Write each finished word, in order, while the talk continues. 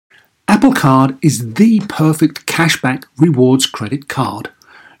Apple Card is the perfect cashback rewards credit card.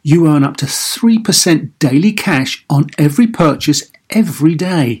 You earn up to 3% daily cash on every purchase every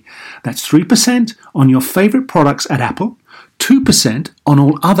day. That's 3% on your favorite products at Apple, 2% on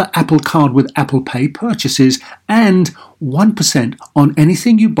all other Apple Card with Apple Pay purchases, and 1% on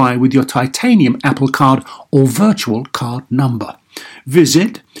anything you buy with your titanium Apple Card or virtual card number.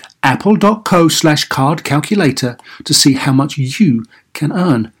 Visit apple.co/card calculator to see how much you can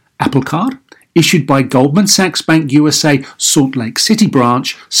earn. Apple Card, issued by Goldman Sachs Bank USA, Salt Lake City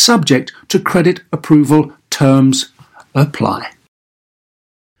branch, subject to credit approval. Terms apply.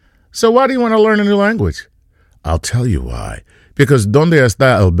 So why do you want to learn a new language? I'll tell you why. Because ¿Dónde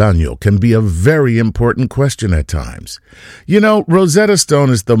está el baño? Can be a very important question at times. You know, Rosetta Stone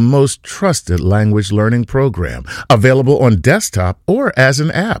is the most trusted language learning program, available on desktop or as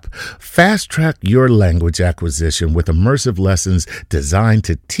an app. Fast-track your language acquisition with immersive lessons designed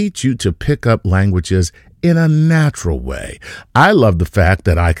to teach you to pick up languages in a natural way. I love the fact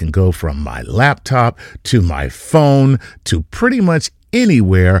that I can go from my laptop to my phone to pretty much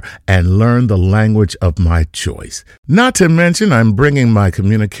anywhere and learn the language of my choice. Not to mention, I'm bringing my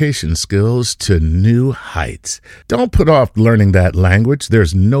communication skills to new heights. Don't put off learning that language.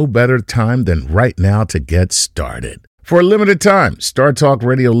 There's no better time than right now to get started. For a limited time, Star Talk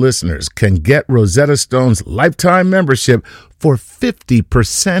Radio listeners can get Rosetta Stone's lifetime membership for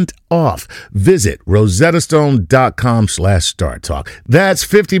 50% off. Visit rosettastone.com/StarTalk. That's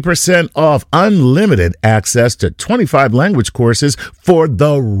 50% off unlimited access to 25 language courses for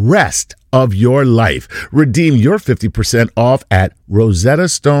the rest of your life. Redeem your 50% off at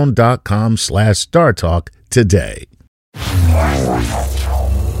rosettastone.com/StarTalk today.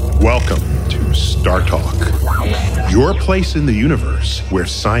 Welcome to Star Talk, your place in the universe where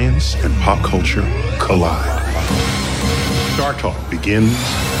science and pop culture collide. Star Talk begins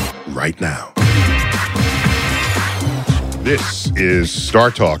right now. This is Star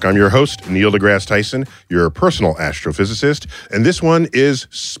Talk. I'm your host, Neil deGrasse Tyson, your personal astrophysicist, and this one is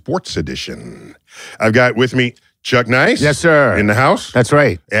Sports Edition. I've got with me Chuck Nice. Yes, sir. In the house. That's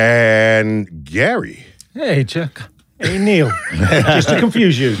right. And Gary. Hey, Chuck. Hey, Neil. Just to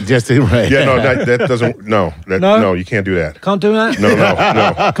confuse you. Right. Yeah, no, that doesn't, no, no, you can't do that. Can't do that?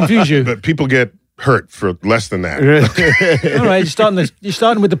 No. Confuse you. But people get hurt for less than that. All right, you're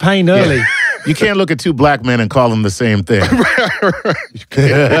starting with the pain early. Yeah. You can't look at two black men and call them the same thing.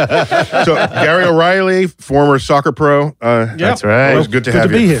 So, Gary O'Reilly, former soccer pro. That's right. It was good to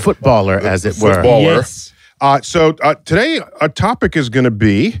have you. Be here. Footballer, as it were. Footballer. Yes. So today, a topic is going to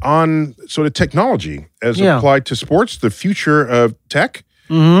be on sort of technology as applied to sports, the future of tech,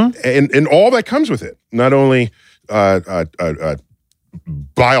 and all that comes with it. Not only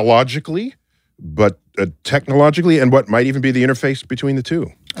biologically, but technologically, and what might even be the interface between the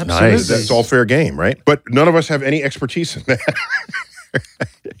two. Absolutely. Nice. That's all fair game, right? But none of us have any expertise in that.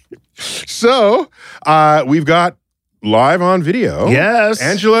 So we've got live on video. Yes.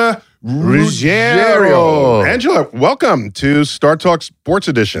 Angela Ruggiero. Angela, welcome to Star Talk Sports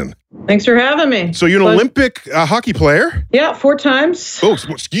Edition. Thanks for having me. So you're an Olympic hockey player? Yeah, 4 times. Oh,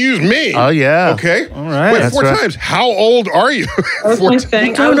 excuse me. Oh, yeah. Okay. All right. Wait, That's 4 right. times. How old are you? That was my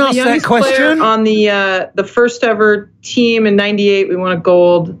thing. I was Don't ask the that youngest question. player on the first ever team in '98. We won a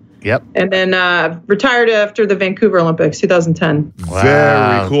gold. Yep. And then retired after the Vancouver Olympics, 2010. Wow.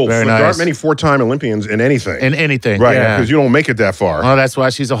 Very cool. Very There nice. aren't many 4-time Olympians in anything. In anything. Right, Yeah. because you don't make it that far. Oh, that's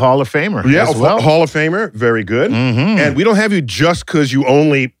why she's a Hall of Famer. Yeah, as well. Hall of Famer. Very good. Mm-hmm. And we don't have you just because you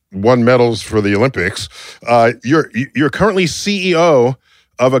only won medals for the Olympics. You're currently CEO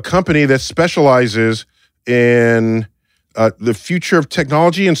of a company that specializes in the future of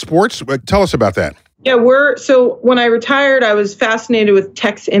technology and sports. Tell us about that. Yeah, so when I retired, I was fascinated with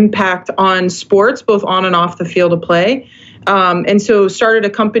tech's impact on sports, both on and off the field of play. And so started a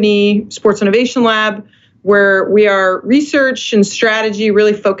company, Sports Innovation Lab, where we are research and strategy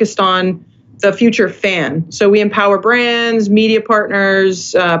really focused on the future fan. So we empower brands, media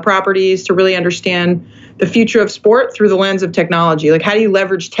partners, properties to really understand the future of sport through the lens of technology. Like, how do you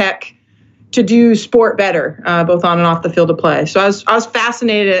leverage tech to do sport better, both on and off the field of play? So I was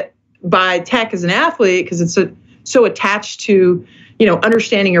fascinated by tech as an athlete because it's so attached to,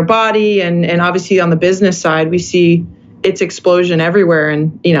 understanding your body, and obviously on the business side, we see its explosion everywhere.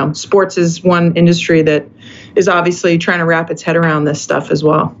 And, sports is one industry that is obviously trying to wrap its head around this stuff as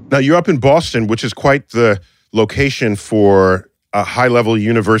well. Now, you're up in Boston, which is quite the location for high-level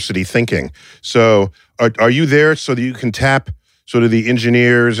university thinking. So are you there so that you can tap sort of the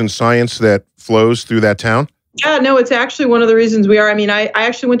engineers and science that flows through that town? Yeah, no, it's actually one of the reasons we are. I mean, I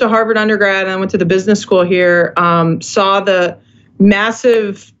actually went to Harvard undergrad and I went to the business school here, saw the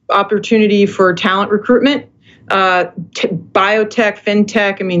massive opportunity for talent recruitment. Biotech,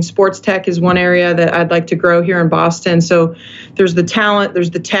 fintech, I mean, sports tech is one area that I'd like to grow here in Boston. So there's the talent,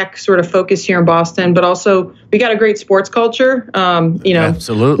 there's the tech sort of focus here in Boston, but also we got a great sports culture.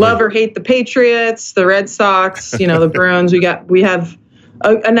 Absolutely. Love or hate the Patriots, the Red Sox, the Bruins. We have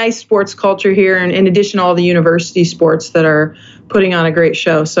a nice sports culture here, and in addition to all the university sports that are putting on a great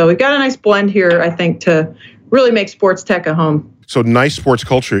show. So we've got a nice blend here, I think, to really make sports tech a home. So nice sports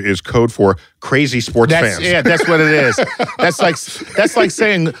culture is code for crazy sports fans. Yeah, that's what it is. That's like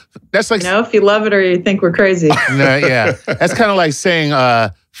saying if you love it or you think we're crazy. No, yeah, that's kind of like saying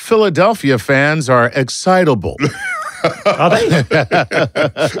Philadelphia fans are excitable. Are they?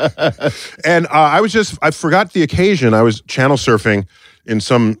 And I forgot the occasion. I was channel surfing in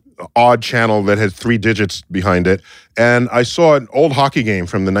some odd channel that had 3 digits behind it, and I saw an old hockey game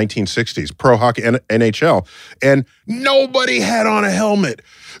from the 1960s, pro hockey, NHL, and nobody had on a helmet.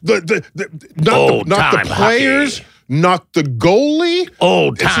 Not the players, hockey. Not the goalie.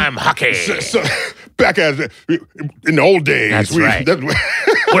 Old time hockey. So, back in the old days. That's right.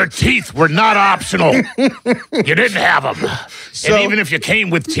 Where teeth were not optional. You didn't have them. So, and even if you came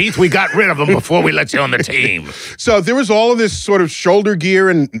with teeth, we got rid of them before we let you on the team. So there was all of this sort of shoulder gear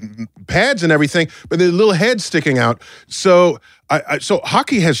and pads and everything, but the little head sticking out. So so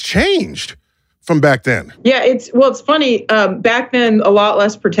hockey has changed from back then. Yeah, it's funny. Back then, a lot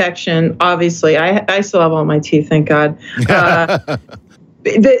less protection. Obviously, I still have all my teeth, thank God.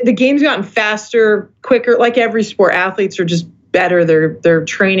 The game's gotten faster, quicker. Like every sport, athletes are just better. They're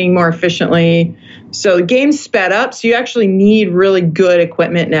training more efficiently. So the game's sped up. So you actually need really good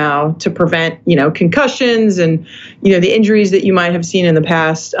equipment now to prevent, concussions and, the injuries that you might have seen in the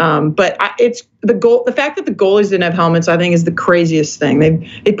past. But it's the fact that the goalies didn't have helmets, I think, is the craziest thing.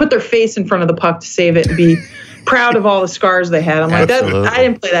 They put their face in front of the puck to save it and be proud of all the scars they had. I'm like, I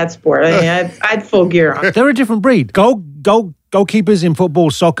didn't play that sport. I had full gear on. They're a different breed. Goalkeepers in football,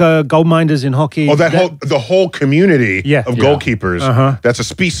 soccer, goal minders in hockey. Oh, the whole community of goalkeepers. That's a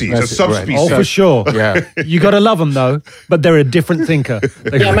species, a subspecies. Right. Oh, for sure. Yeah, you got to love them though, but they're a different thinker.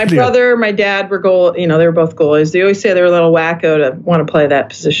 My brother, my dad were they were both goalies. They always say they were a little wacko to want to play that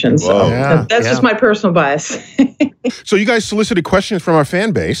position. So that's just my personal bias. So you guys solicited questions from our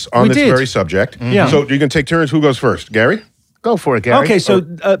fan base on this very subject. Yeah. So you can take turns. Who goes first? Gary? Go for it, Gary. Okay, so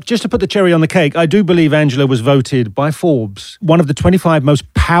just to put the cherry on the cake, I do believe Angela was voted by Forbes one of the 25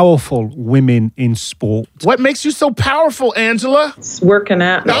 most powerful women in sport. What makes you so powerful, Angela? It's working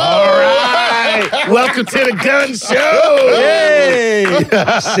out. All right. Welcome to the gun show. Yay!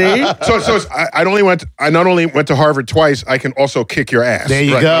 See? So I not only went to Harvard twice, I can also kick your ass. There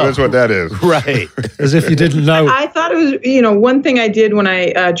you go. That's what that is. Right. As if you didn't know. I thought it was, one thing I did when I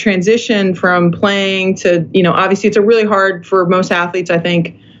transitioned from playing to, obviously it's a really hard for most athletes, I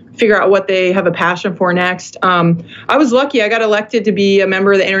think, figure out what they have a passion for next. I was lucky. I got elected to be a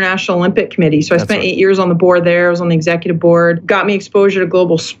member of the International Olympic Committee. So I spent 8 years on the board there. I was on the executive board. Got me exposure to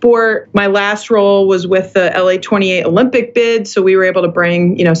global sport. My last role was with the LA 28 Olympic bid. So we were able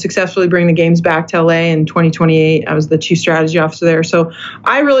to successfully bring the games back to LA in 2028. I was the chief strategy officer there. So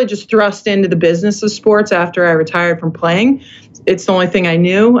I really just thrust into the business of sports after I retired from playing. It's the only thing I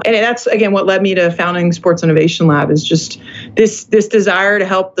knew. And that's, again, what led me to founding Sports Innovation Lab is just this desire to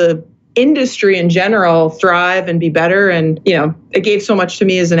help the industry in general thrive and be better. And, it gave so much to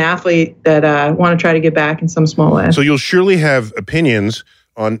me as an athlete that I want to try to give back in some small way. So you'll surely have opinions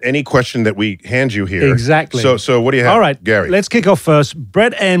on any question that we hand you here. Exactly. So what do you have, All right, Gary? Let's kick off first.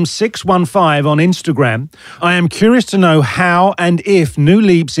 Brett M615 on Instagram. I am curious to know how and if new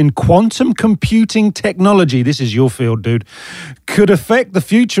leaps in quantum computing technology, this is your field, dude, could affect the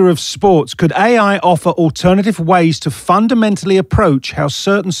future of sports. Could AI offer alternative ways to fundamentally approach how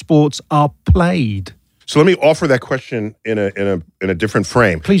certain sports are played? So let me offer that question in a different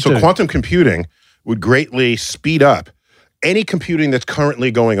frame. Please do. So quantum computing would greatly speed up any computing that's currently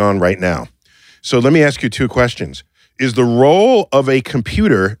going on right now. So let me ask you 2 questions. Is the role of a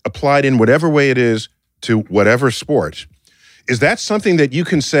computer applied in whatever way it is to whatever sport? Is that something that you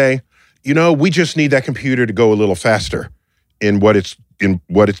can say, we just need that computer to go a little faster in what it's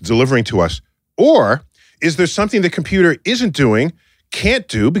delivering to us? Or is there something the computer isn't doing, can't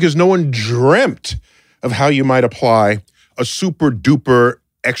do, because no one dreamt of how you might apply a super duper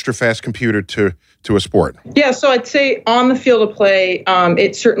extra fast computer to a sport? Yeah, so I'd say on the field of play,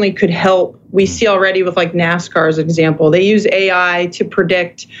 it certainly could help. We see already with like NASCAR as an example, they use AI to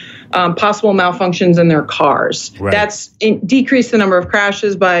predict possible malfunctions in their cars. Right. That's decreased the number of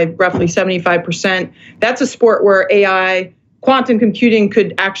crashes by roughly 75%. That's a sport where AI, quantum computing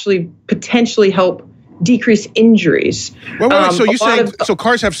could actually potentially help decrease injuries. Wait, so you saying so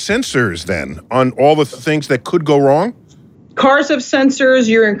cars have sensors then on all the things that could go wrong? Cars have sensors.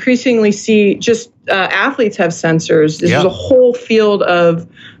 You're increasingly see just athletes have sensors. This is a whole field of,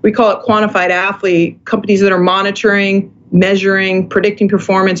 we call it quantified athlete, companies that are monitoring, measuring, predicting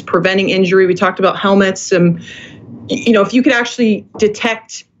performance, preventing injury. We talked about helmets. If you could actually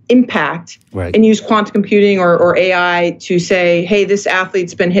detect impact and use quantum computing or AI to say, hey, this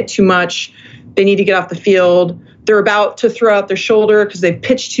athlete's been hit too much, they need to get off the field, they're about to throw out their shoulder because they've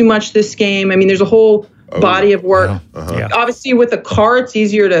pitched too much this game. I mean, there's a whole body of work. Obviously, with a car, it's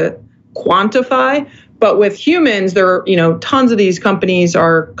easier to quantify, but with humans, there are, tons of these companies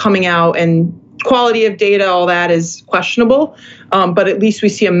are coming out, and quality of data, all that is questionable. But at least we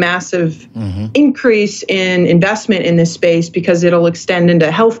see a massive increase in investment in this space because it'll extend into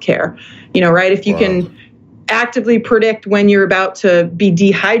healthcare. Right? If you can actively predict when you're about to be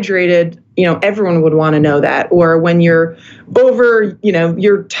dehydrated, everyone would want to know that. Or when you're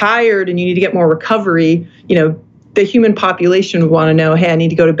you're tired and you need to get more recovery, the human population would want to know, hey, I need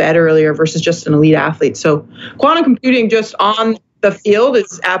to go to bed earlier versus just an elite athlete. So quantum computing just on the field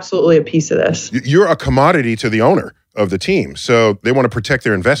is absolutely a piece of this. You're a commodity to the owner of the team, so they want to protect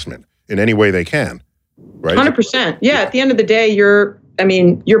their investment in any way they can, right? 100%. Yeah, at the end of the day, your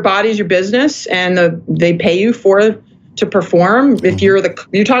body's your business, and they pay you to perform. If you're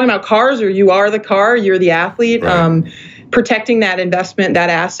talking about cars, or you are the car, you're the athlete. Right. Protecting that investment, that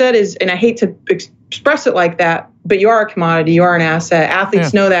asset is, and I hate to express it like that, but you are a commodity, you are an asset.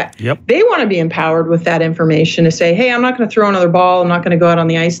 Athletes know that. Yep. They want to be empowered with that information to say, hey, I'm not going to throw another ball. I'm not going to go out on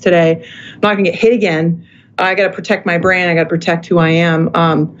the ice today. I'm not going to get hit again. I got to protect my brand. I got to protect who I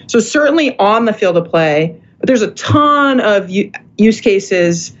am. So certainly on the field of play, but there's a ton of use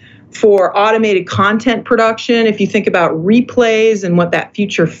cases for automated content production. If you think about replays and what that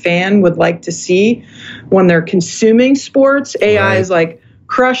future fan would like to see when they're consuming sports, AI is like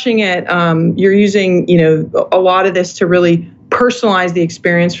crushing it. You're using, a lot of this to really personalize the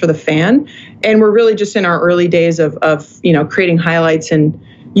experience for the fan. And we're really just in our early days of creating highlights and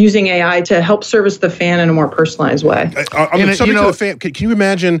using AI to help service the fan in a more personalized way. On the subject of the fan, can you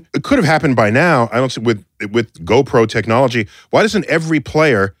imagine, it could have happened by now, I don't see, with GoPro technology, why doesn't every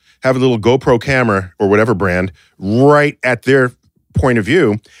player have a little GoPro camera or whatever brand right at their point of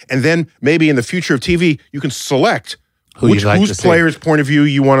view, and then maybe in the future of TV, you can select whose player's point of view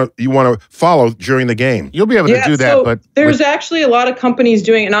you want to follow during the game. You'll be able to do that, but there's actually a lot of companies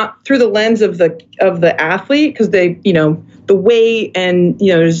doing it not through the lens of the athlete, because they the weight and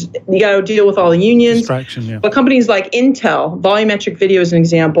you got to deal with all the unions. Distraction, But companies like Intel, volumetric video is an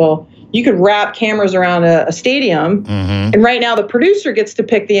example. You could wrap cameras around a stadium, and right now the producer gets to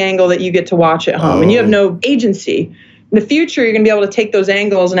pick the angle that you get to watch at home, and you have no agency. In the future, you're going to be able to take those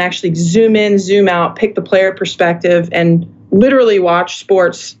angles and actually zoom in, zoom out, pick the player perspective, and literally watch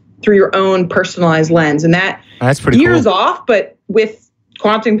sports through your own personalized lens. And that's pretty years off, but with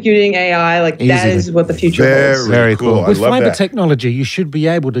quantum computing, AI, that is what the future holds. Very cool. With fiber technology, you should be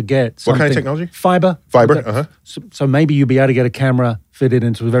able to get something. What kind of technology? Fiber. Fiber, So maybe you'll be able to get a camera fitted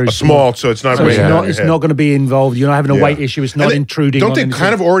into a very small, so it's not. So it's not going to be involved. You're not having a weight issue. It's not intruding. Don't they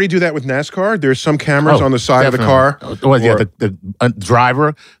kind of already do that with NASCAR? There's some cameras on the side of the car. The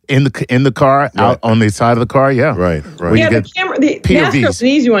driver in the car out on the side of the car. Yeah, right. Yeah, the NASCAR's an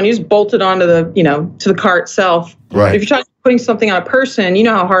easy one. You just bolt it onto the to the car itself. Right. But if you're trying putting something on a person, you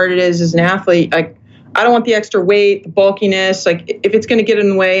know how hard it is as an athlete. Like, I don't want the extra weight, the bulkiness. Like, if it's going to get in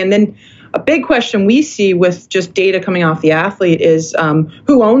the way, and then. A big question we see with just data coming off the athlete is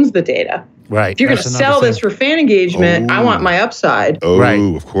who owns the data? Right. If you're going to sell this for fan engagement, I want my upside. Oh, right.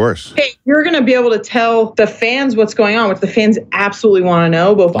 Of course. Hey, you're going to be able to tell the fans what's going on, which the fans absolutely want to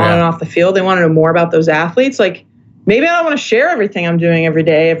know, both on and off the field. They want to know more about those athletes. Like, maybe I don't want to share everything I'm doing every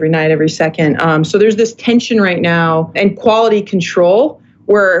day, every night, every second. So there's this tension right now and quality control.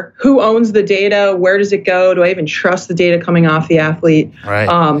 Where who owns the data? Where does it go? Do I even trust the data coming off the athlete? Right.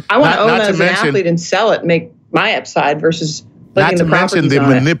 I want to own that as an athlete and sell it, make my upside versus not to mention the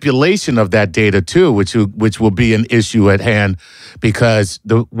manipulation of that data too, which will be an issue at hand, because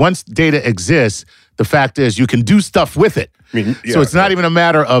once data exists, the fact is you can do stuff with it. So it's not even a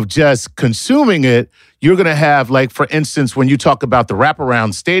matter of just consuming it. You're going to have, like, for instance, when you talk about the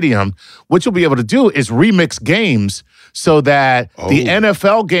wraparound stadium, what you'll be able to do is remix games so that the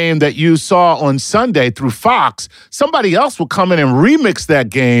NFL game that you saw on Sunday through Fox, somebody else will come in and remix that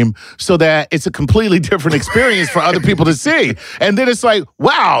game so that it's a completely different experience for other people to see. And then it's like,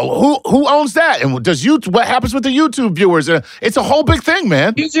 wow, who owns that? And what happens with the YouTube viewers? It's a whole big thing,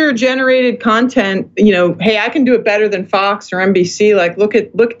 man. User-generated content, hey, I can do it better than Fox Fox or NBC, like look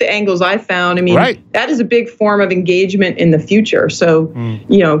at the angles I found. I mean, that is a big form of engagement in the future. So,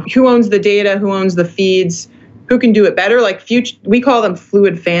 who owns the data, who owns the feeds, who can do it better? Like we call them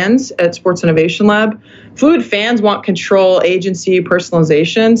fluid fans at Sports Innovation Lab. Fluid fans want control, agency,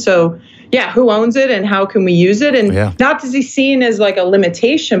 personalization. So who owns it and how can we use it? And not to be seen as like a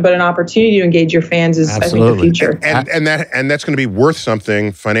limitation, but an opportunity to engage your fans is, I think, the future. And that's going to be worth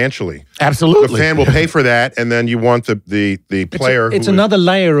something financially. Absolutely. The fan will pay for that, and then you want the player. It's another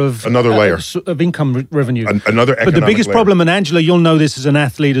layer of income revenue. Another economic But the biggest problem, and Angela, you'll know this as an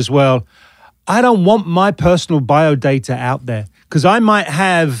athlete as well, I don't want my personal biodata out there because I might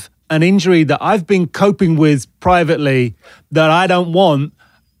have an injury that I've been coping with privately that I don't want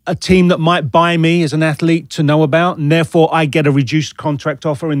a team that might buy me as an athlete to know about, and therefore I get a reduced contract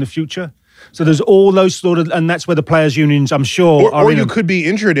offer in the future. So there's all those sort of, and that's where the players' unions, I'm sure, or you could be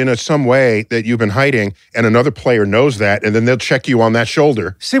injured in some way that you've been hiding, and another player knows that, and then they'll check you on that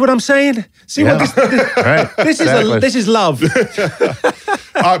shoulder. See what I'm saying? See what this is love.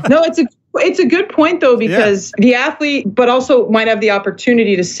 No, it's a good point though, because the athlete, but also might have the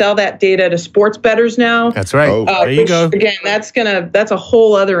opportunity to sell that data to sports bettors now. That's right. There you go. Again, that's a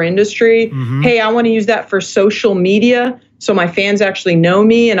whole other industry. Mm-hmm. Hey, I want to use that for social media, so my fans actually know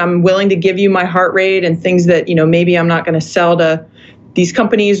me, and I'm willing to give you my heart rate and things that maybe I'm not going to sell to these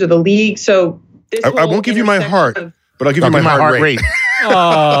companies or the league. So I won't give you my heart, but I'll give you my heart rate.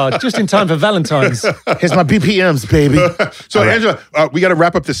 Oh, just in time for Valentine's. Here's my BPMs, baby. So, Angela, we got to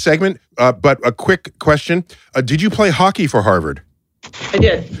wrap up this segment, but a quick question. Did you play hockey for Harvard? I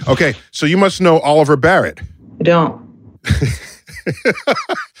did. Okay, so you must know Oliver Barrett. I don't.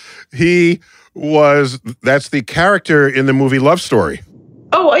 That's the character in the movie Love Story.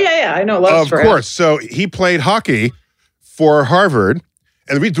 Oh, yeah, I know Love Story. Of course. So he played hockey for Harvard.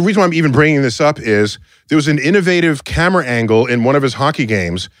 And the reason why I'm even bringing this up is there was an innovative camera angle in one of his hockey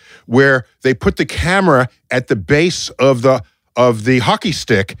games where they put the camera at the base of the hockey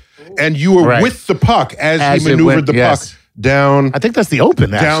stick, and you were with the puck as he maneuvered the puck down. I think that's the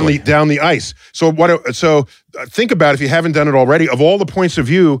open, actually. Down the ice. So think about, if you haven't done it already, of all the points of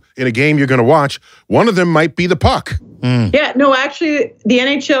view in a game you're going to watch, one of them might be the puck. Yeah, no, actually, the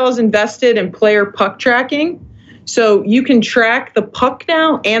NHL has invested in player puck tracking. So you can track the puck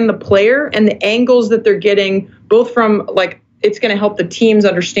now and the player and the angles that they're getting, both from, like, it's going to help the teams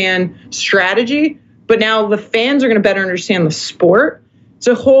understand strategy, but now the fans are going to better understand the sport. It's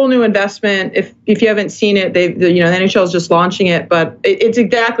a whole new investment. If you haven't seen it, the NHL is just launching it, but it's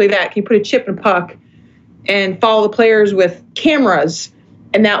exactly that. You put a chip in a puck and follow the players with cameras,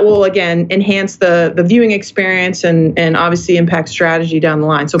 and that will, again, enhance the viewing experience and obviously impact strategy down the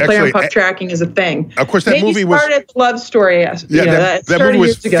line. So player and puck tracking is a thing. Of course, that movie was... started Love Story. That movie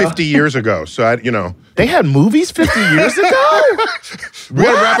was 50 years ago. So, They had movies 50 years ago? We're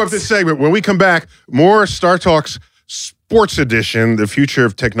going to wrap up this segment. When we come back, more Star Talks Sports Edition, the future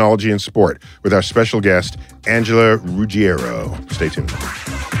of technology and sport, with our special guest, Angela Ruggiero. Stay tuned.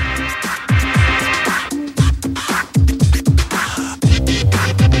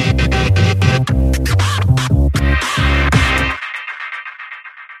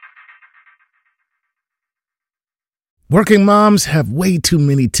 Working moms have way too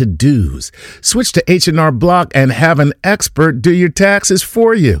many to-dos. Switch to H&R Block and have an expert do your taxes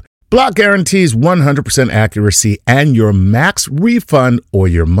for you. Block guarantees 100% accuracy and your max refund or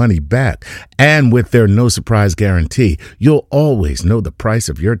your money back. And with their no surprise guarantee, you'll always know the price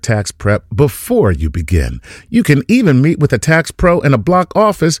of your tax prep before you begin. You can even meet with a tax pro in a Block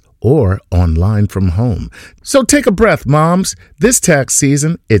office or online from home. So take a breath, moms. This tax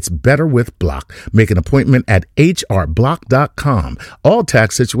season, it's better with Block. Make an appointment at hrblock.com. All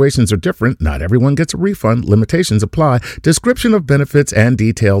tax situations are different. Not everyone gets a refund. Limitations apply. Description of benefits and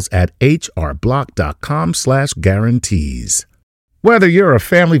details at hrblock.com/guarantees. Whether you're a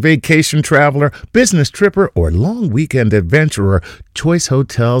family vacation traveler, business tripper, or long weekend adventurer, Choice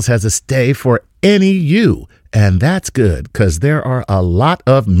Hotels has a stay for any you. And that's good, because there are a lot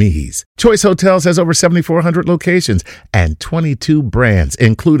of me's. Choice Hotels has over 7,400 locations and 22 brands,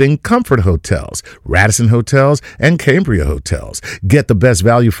 including Comfort Hotels, Radisson Hotels, and Cambria Hotels. Get the best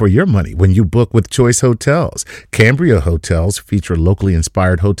value for your money when you book with Choice Hotels. Cambria Hotels feature locally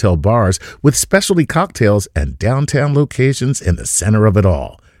inspired hotel bars with specialty cocktails and downtown locations in the center of it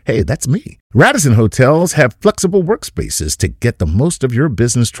all. Hey, that's me. Radisson Hotels have flexible workspaces to get the most of your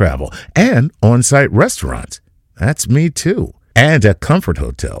business travel and on-site restaurants. That's me too. And at Comfort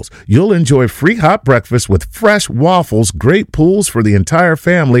Hotels, you'll enjoy free hot breakfast with fresh waffles, great pools for the entire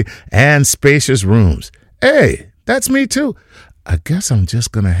family, and spacious rooms. Hey, that's me too. I guess I'm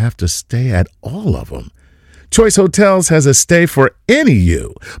just going to have to stay at all of them. Choice Hotels has a stay for any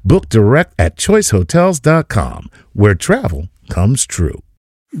you. Book direct at choicehotels.com, where travel comes true.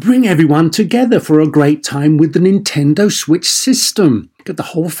 Bring everyone together for a great time with the Nintendo Switch system. Get the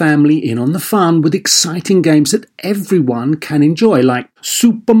whole family in on the fun with exciting games that everyone can enjoy, like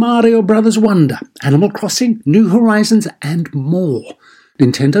Super Mario Bros. Wonder, Animal Crossing, New Horizons, and more.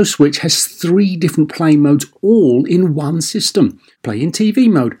 Nintendo Switch has 3 different play modes all in one system. Play in TV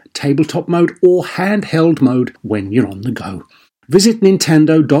mode, tabletop mode, or handheld mode when you're on the go. Visit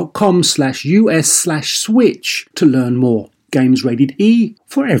nintendo.com/US/Switch to learn more. Games rated E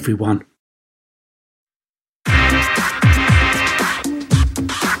for everyone.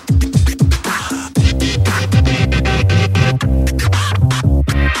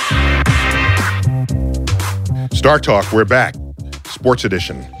 Star Talk, we're back. Sports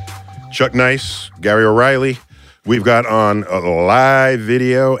edition. Chuck Nice, Gary O'Reilly. We've got on a live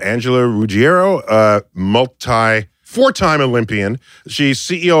video Angela Ruggiero, four-time Olympian. She's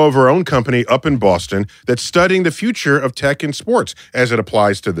CEO of her own company up in Boston that's studying the future of tech in sports as it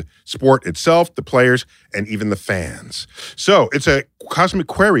applies to the sport itself, the players, and even the fans. So it's a Cosmic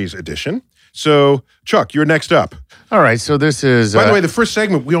Queries edition. So, Chuck, you're next up. All right, so this is... By the way, the first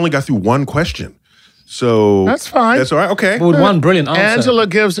segment, we only got through one question. So that's fine. That's all right. Okay. With one brilliant answer. Angela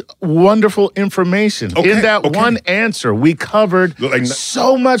gives wonderful information. Okay, In that one answer, we covered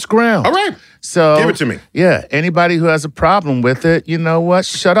so much ground. All right. So give it to me. Yeah. Anybody who has a problem with it, you know what?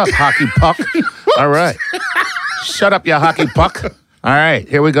 Shut up, hockey puck. All right. Shut up, you hockey puck. All right,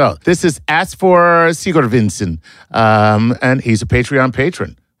 here we go. This is Asfor Sigurvinsson, and he's a Patreon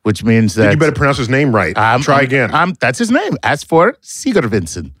patron, which means that... You better pronounce his name right. Try again. That's his name, Asfor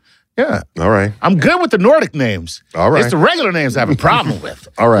Sigurvinsson. Yeah. All right. I'm good with the Nordic names. All right. It's the regular names I have a problem with.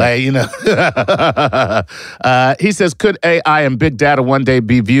 All right. He says, could AI and big data one day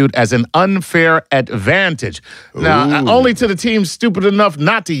be viewed as an unfair advantage? Now, only to the team stupid enough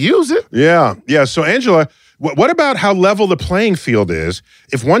not to use it. Yeah. Yeah. So, Angela, what about how level the playing field is?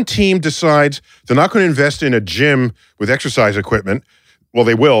 If one team decides they're not going to invest in a gym with exercise equipment, well,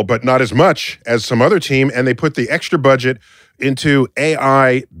 they will, but not as much as some other team, and they put the extra budget into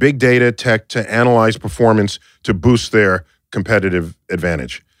AI, big data tech to analyze performance to boost their competitive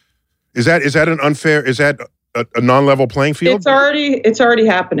advantage. Is that an unfair? Is that a non-level playing field? It's already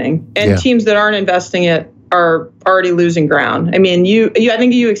happening, and teams that aren't investing it are already losing ground. I mean, I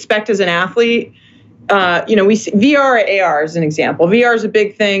think you expect as an athlete, we see VR or AR as an example. VR is a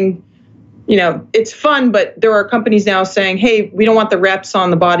big thing. It's fun, but there are companies now saying, hey, we don't want the reps on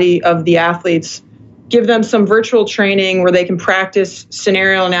the body of the athletes. Give them some virtual training where they can practice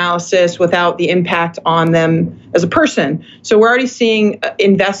scenario analysis without the impact on them as a person. So we're already seeing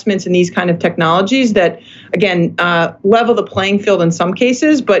investments in these kind of technologies that, again, level the playing field in some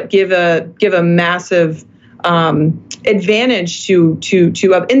cases, but give a massive advantage to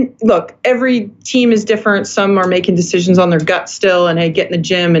and look, every team is different. Some are making decisions on their gut still, and hey, get in the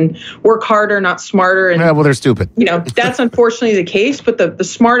gym and work harder, not smarter. And well, they're stupid. That's unfortunately the case. But the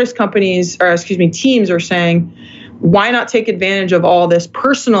smartest teams are saying, why not take advantage of all this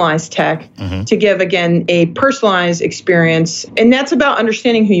personalized tech to give, again, a personalized experience? And that's about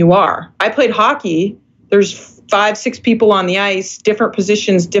understanding who you are. I played hockey. There's 5-6 people on the ice, different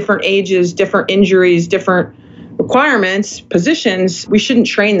positions, different ages, different injuries, different requirements, positions. We shouldn't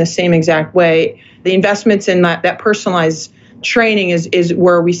train the same exact way. The investments in that personalized training is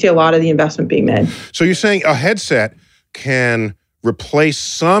where we see a lot of the investment being made. So you're saying a headset can replace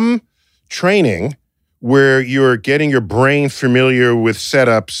some training where you're getting your brain familiar with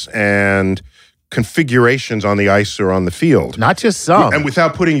setups and configurations on the ice or on the field. Not just some. And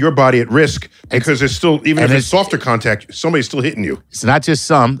without putting your body at risk, because there's still, even if it's softer contact, somebody's still hitting you. It's not just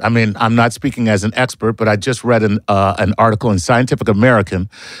some. I mean, I'm not speaking as an expert, but I just read an article in Scientific American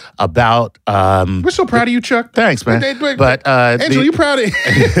about... We're so proud of you, Chuck. Thanks, man. But Angela, you proud of...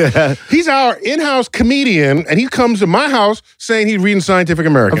 He's our in-house comedian, and he comes to my house saying he's reading Scientific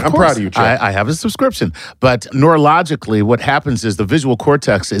American. I'm proud of you, Chuck. I have a subscription. But neurologically, what happens is the visual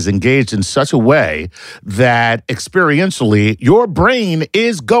cortex is engaged in such a way that experientially your brain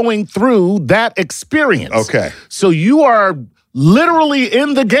is going through that experience. Okay. So you are literally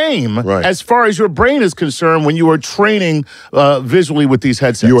in the game as far as your brain is concerned when you are training visually with these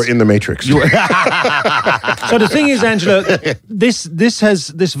headsets. You are in the Matrix. So the thing is, Angela,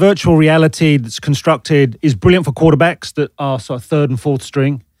 this virtual reality that's constructed is brilliant for quarterbacks that are sort of third and fourth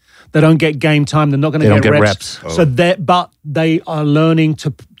string. They don't get game time. They're not going to get reps. Oh. So but they are learning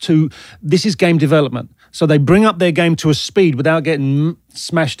to. This is game development. So they bring up their game to a speed without getting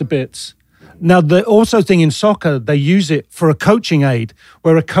smashed to bits. Now, the also thing in soccer, they use it for a coaching aid,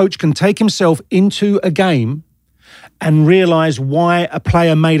 where a coach can take himself into a game and realize why a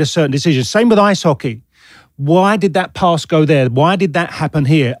player made a certain decision. Same with ice hockey. Why did that pass go there? Why did that happen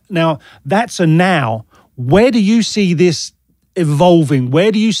here? Now, that's a now. Where do you see this evolving?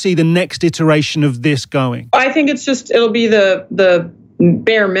 Where do you see the next iteration of this going? I think it'll be the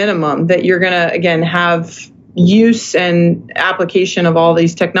bare minimum that you're going to, again, have use and application of all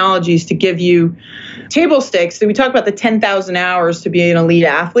these technologies to give you table stakes. So we talk about the 10,000 hours to be an elite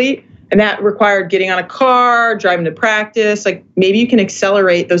athlete, and that required getting on a car, driving to practice. Like maybe you can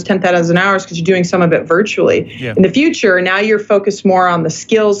accelerate those 10,000 hours because you're doing some of it virtually. Yeah. In the future, now you're focused more on the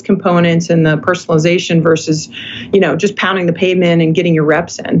skills components and the personalization versus, just pounding the pavement and getting your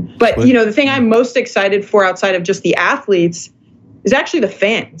reps in. But, the thing I'm most excited for outside of just the athletes is actually the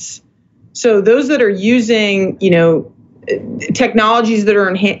fans. So those that are using, technologies that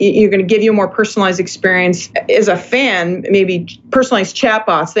are you're going to give you a more personalized experience as a fan, maybe personalized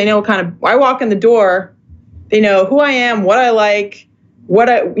chatbots. They know I walk in the door, they know who I am, what I like, what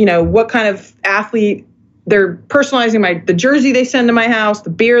kind of athlete. They're personalizing the jersey they send to my house, the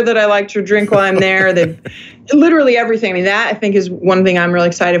beer that I like to drink while I'm there. Literally everything. I mean, that I think is one thing I'm really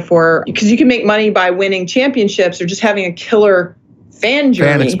excited for, because you can make money by winning championships or just having a killer fan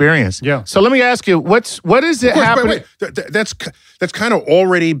experience. Yeah. So let me ask you, what is it happening? That's kind of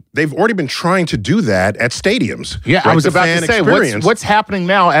they've already been trying to do that at stadiums. Yeah, right? I was about to say, what's happening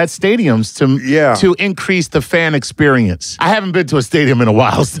now at stadiums to increase the fan experience? I haven't been to a stadium in a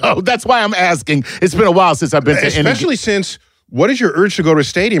while, so that's why I'm asking. It's been a while since I've been to Especially since, what is your urge to go to a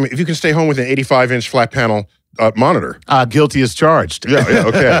stadium if you can stay home with an 85-inch flat panel monitor? Guilty as charged. Yeah,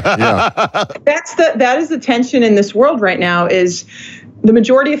 okay. Yeah. That is the tension in this world right now, is the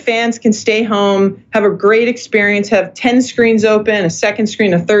majority of fans can stay home, have a great experience, have 10 screens open, a second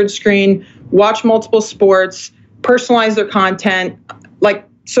screen, a third screen, watch multiple sports, personalize their content.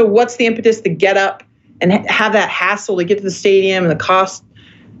 So what's the impetus to get up and have that hassle to get to the stadium and the cost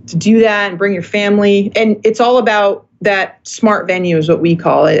to do that and bring your family? And it's all about that smart venue is what we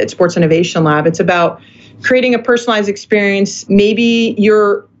call it at Sports Innovation Lab. It's about creating a personalized experience. Maybe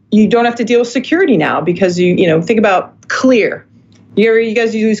you don't have to deal with security now because think about Clear. You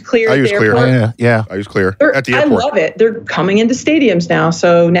guys use Clear at the airport? Clear. Yeah. I use Clear at the airport. I love it. They're coming into stadiums now.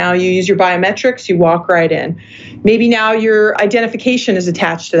 So now you use your biometrics, you walk right in. Maybe now your identification is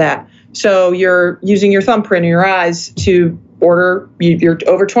attached to that. So you're using your thumbprint and your eyes to order. You're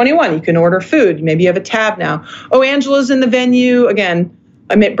over 21. You can order food. Maybe you have a tab now. Oh, Angela's in the venue. Again,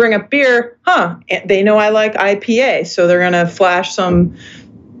 I may bring up beer. They know I like IPA. So they're going to flash some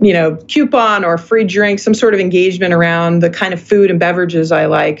coupon or free drink, some sort of engagement around the kind of food and beverages I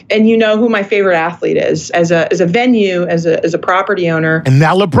like. And you know who my favorite athlete is as a venue, as a property owner. And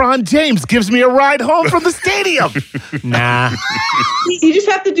now LeBron James gives me a ride home from the stadium. Nah. You just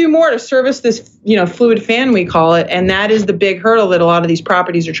have to do more to service this, fluid fan, we call it. And that is the big hurdle that a lot of these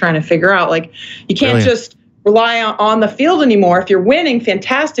properties are trying to figure out. You can't just rely on the field anymore. If you're winning,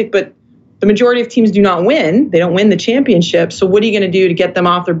 fantastic, but the majority of teams do not win. They don't win the championship. So what are you going to do to get them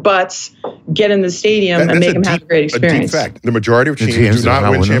off their butts, get in the stadium, and make them have a great experience? A deep fact. The majority of teams do not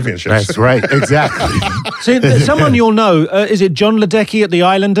win championships. That's right. Exactly. So someone you'll know, is it John Ledecky at the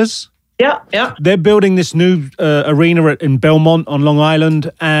Islanders? Yeah. They're building this new arena in Belmont on Long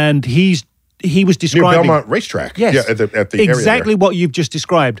Island, and he was describing... New Belmont racetrack. Yes. Yeah, at the exactly what you've just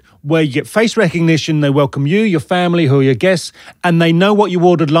described, where you get face recognition, they welcome you, your family, who are your guests, and they know what you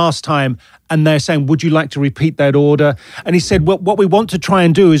ordered last time, and they're saying, would you like to repeat that order? And he said, well, what we want to try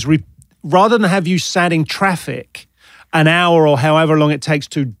and do is, rather than have you sat in traffic an hour or however long it takes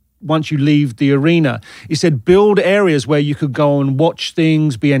to once you leave the arena. He said, build areas where you could go and watch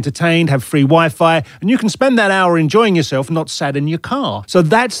things, be entertained, have free Wi-Fi, and you can spend that hour enjoying yourself, not sat in your car. So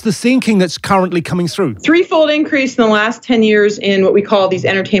that's the thinking that's currently coming through. Threefold increase in the last 10 years in what we call these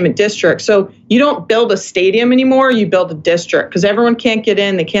entertainment districts. So you don't build a stadium anymore, you build a district, because everyone can't get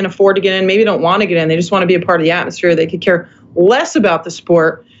in, they can't afford to get in, maybe don't want to get in, they just want to be a part of the atmosphere, they could care less about the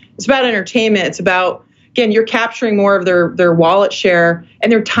sport. It's about entertainment, it's about, again, you're capturing more of their wallet share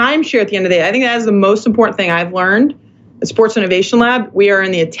and their time share at the end of the day. I think that is the most important thing I've learned at Sports Innovation Lab. We are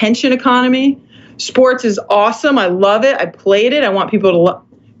in the attention economy. Sports is awesome. I love it. I played it. I want people to love,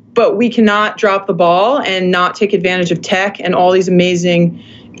 but we cannot drop the ball and not take advantage of tech and all these amazing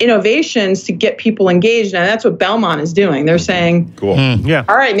innovations to get people engaged. And that's what Belmont is doing. They're saying, cool. Yeah.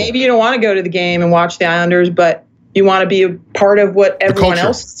 All right, maybe you don't want to go to the game and watch the Islanders, but you want to be a part of what everyone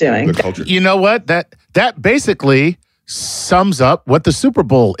else is doing. The culture. You know what? That basically sums up what the Super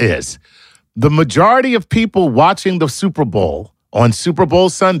Bowl is. The majority of people watching the Super Bowl on Super Bowl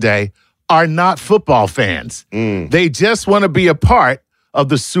Sunday are not football fans. They just want to be a part of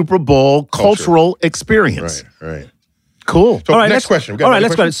the Super Bowl cultural experience. Right. Cool. So next question. All right,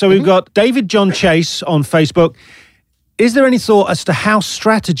 let's go. So we've got David John Chase on Facebook. Is there any thought as to how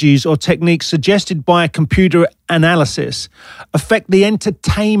strategies or techniques suggested by computer analysis affect the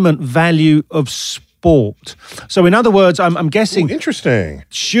entertainment value of sport? So in other words, I'm guessing... Interesting.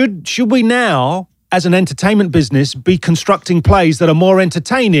 Should we now, as an entertainment business, be constructing plays that are more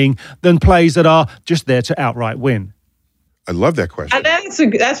entertaining than plays that are just there to outright win? I love that question.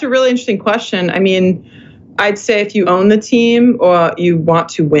 That's a really interesting question. I mean, I'd say if you own the team or you want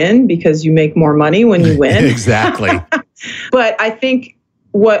to win because you make more money when you win. Exactly. But I think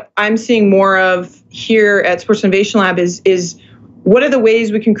what I'm seeing more of here at Sports Innovation Lab is what are the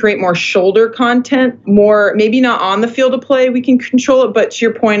ways we can create more shoulder content, more maybe not on the field of play, we can control it, but to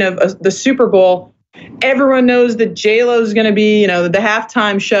your point of the Super Bowl, everyone knows that J-Lo is going to be, the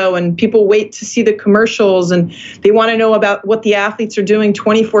halftime show, and people wait to see the commercials, and they want to know about what the athletes are doing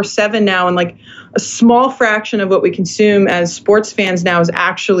 24/7 now. And like a small fraction of what we consume as sports fans now is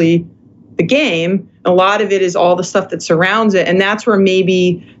actually the game. A lot of it is all the stuff that surrounds it. And that's where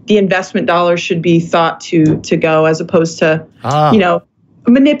maybe the investment dollars should be thought to go, as opposed to,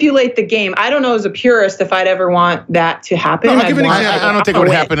 manipulate the game. I don't know, as a purist, if I'd ever want that to happen. No, I'll give an example. I don't think it would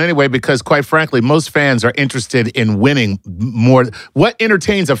happen anyway, because quite frankly, most fans are interested in winning more. What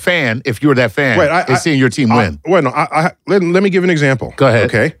entertains a fan, if you're that fan, is seeing your team win. Let me give an example. Go ahead.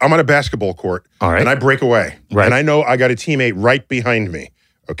 Okay. I'm on a basketball court. All right. And I break away. Right. And I know I got a teammate right behind me.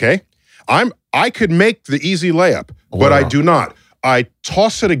 Okay. I could make the easy layup, but I do not. I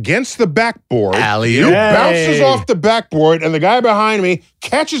toss it against the backboard. Alley-oop. It bounces off the backboard, and the guy behind me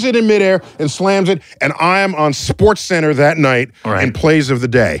catches it in midair and slams it, and I am on Sports Center that night in Plays of the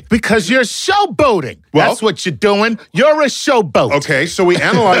Day. Because you're showboating. Well, that's what you're doing. You're a showboat. Okay, so we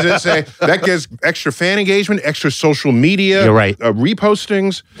analyze it and say, that gets extra fan engagement, extra social media. You're right.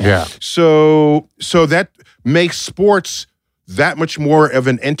 Repostings. Yeah. So that makes sports that much more of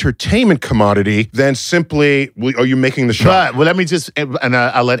an entertainment commodity than simply, are you making the shot? But let me just, and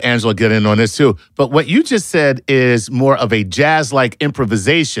I'll let Angela get in on this too, but what you just said is more of a jazz-like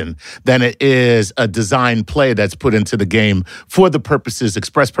improvisation than it is a design play that's put into the game for the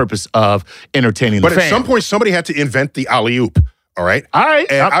express purpose of entertaining the fan. But at some point, somebody had to invent the alley-oop, all right? All right.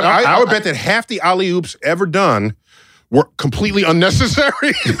 And I would bet that half the alley-oops ever done were completely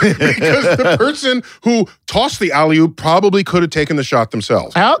unnecessary because the person who tossed the alley-oop probably could have taken the shot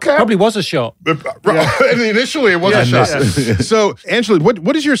themselves. Okay. Probably was a shot. And initially, it was a shot. Yeah. So, Angela,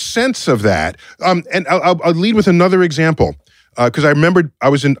 what is your sense of that? And I'll lead with another example, because I remembered I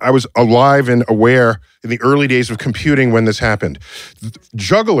was alive and aware in the early days of computing when this happened.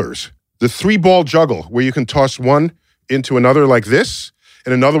 Jugglers, the 3-ball juggle, where you can toss one into another like this,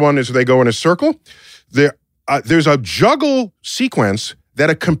 and another one is they go in a circle. There's a juggle sequence that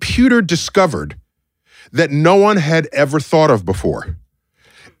a computer discovered that no one had ever thought of before.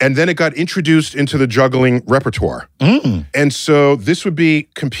 And then it got introduced into the juggling repertoire. And so this would be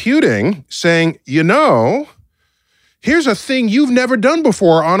computing saying, here's a thing you've never done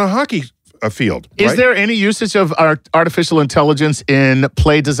before on a hockey field. Is there any usage of artificial intelligence in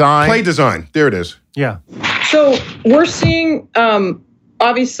play design? Play design. There it is. Yeah. So we're seeing,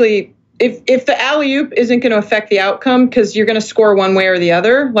 obviously, if the alley-oop isn't going to affect the outcome because you're going to score one way or the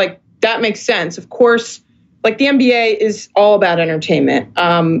other, like that makes sense. Of course, like the NBA is all about entertainment.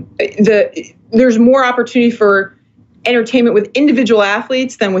 There's more opportunity for entertainment with individual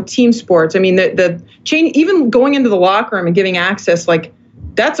athletes than with team sports. I mean, the chain, even going into the locker room and giving access, like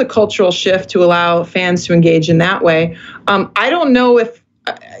that's a cultural shift to allow fans to engage in that way. I don't know if,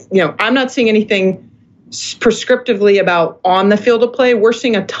 I'm not seeing anything prescriptively about on the field of play. We're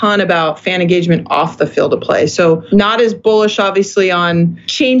seeing a ton about fan engagement off the field of play. So not as bullish, obviously, on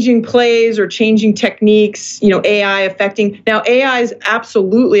changing plays or changing techniques, AI affecting. Now, AI is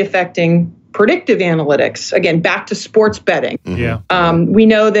absolutely affecting predictive analytics. Again, back to sports betting. Yeah. We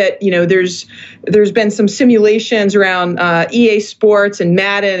know that, there's been some simulations around EA Sports and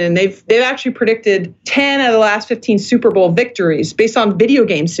Madden, and they've actually predicted 10 out of the last 15 Super Bowl victories based on video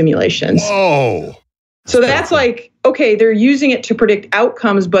game simulations. Oh. So that's like, okay, they're using it to predict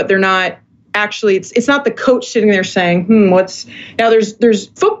outcomes, but they're not actually, it's not the coach sitting there saying, now there's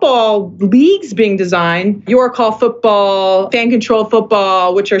football leagues being designed, Your Call Football, Fan Control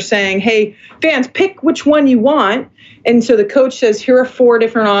Football, which are saying, hey, fans, pick which one you want. And so the coach says, here are 4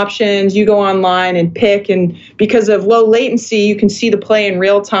 different options. You go online and pick. And because of low latency, you can see the play in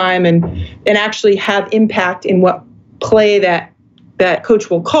real time and actually have impact in what play that coach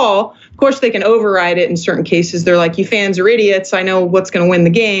will call. Of course, they can override it in certain cases. They're like, you fans are idiots. I know what's going to win the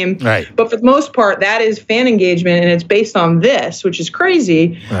game. Right. But for the most part, that is fan engagement, and it's based on this, which is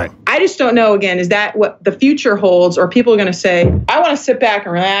crazy. Right. I just don't know, again, is that what the future holds? Or people are going to say, I want to sit back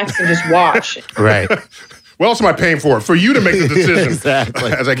and relax and just watch. Right. What else am I paying for? For you to make the decision.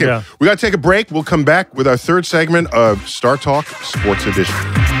 Exactly. As I can. Yeah. We got to take a break. We'll come back with our third segment of Star Talk Sports Edition.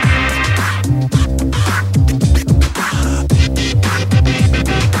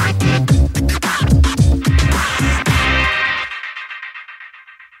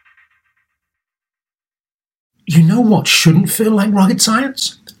 You know what shouldn't feel like rocket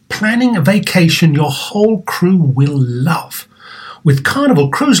science? Planning a vacation your whole crew will love. With Carnival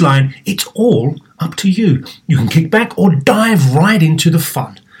Cruise Line, it's all up to you. You can kick back or dive right into the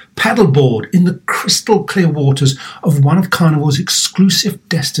fun. Paddleboard in the crystal clear waters of one of Carnival's exclusive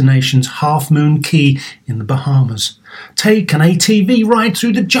destinations, Half Moon Cay in the Bahamas. Take an ATV ride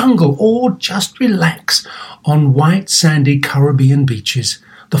through the jungle or just relax on white sandy Caribbean beaches.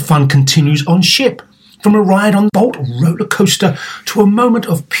 The fun continues on ship. From a ride on Bolt roller coaster to a moment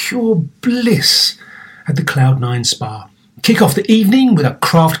of pure bliss at the Cloud9 Spa. Kick off the evening with a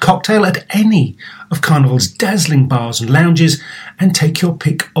craft cocktail at any of Carnival's dazzling bars and lounges, and take your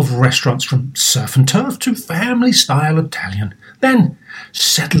pick of restaurants from surf and turf to family-style Italian. Then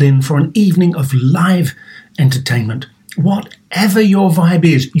settle in for an evening of live entertainment. Whatever your vibe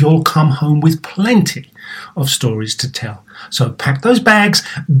is, you'll come home with plenty of stories to tell. So pack those bags,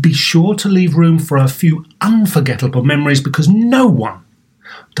 be sure to leave room for a few unforgettable memories, because no one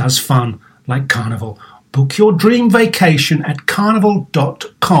does fun like Carnival. Book your dream vacation at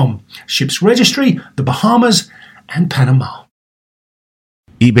carnival.com. Ships registry, the Bahamas and Panama.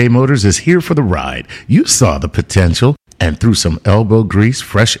 eBay Motors is here for the ride. You saw the potential. And through some elbow grease,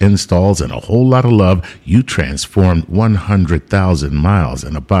 fresh installs, and a whole lot of love, you transformed 100,000 miles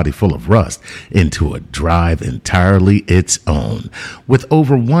and a body full of rust into a drive entirely its own. With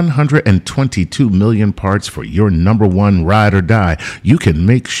over 122 million parts for your number one ride or die, you can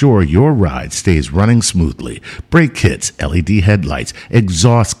make sure your ride stays running smoothly. Brake kits, LED headlights,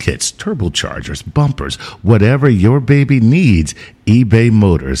 exhaust kits, turbochargers, bumpers, whatever your baby needs, eBay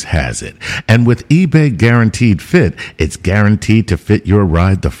Motors has it. And with eBay Guaranteed Fit, it's guaranteed to fit your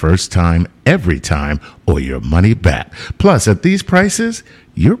ride the first time, every time, or your money back. Plus, at these prices,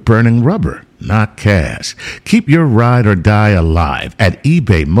 you're burning rubber, not cash. Keep your ride or die alive at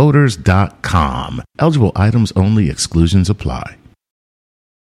ebaymotors.com. Eligible items only. Exclusions apply.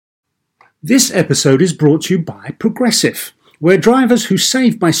 This episode is brought to you by Progressive, where drivers who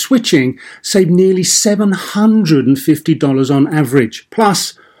save by switching save nearly $750 on average.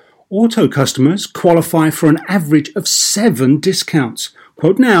 Plus, auto customers qualify for an average of 7 discounts.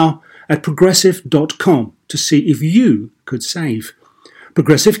 Quote now at progressive.com to see if you could save.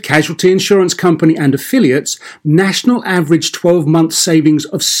 Progressive Casualty Insurance Company and affiliates, national average 12-month savings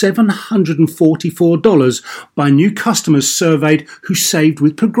of $744 by new customers surveyed who saved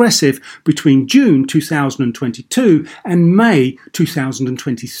with Progressive between June 2022 and May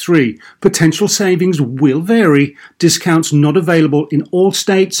 2023. Potential savings will vary. Discounts not available in all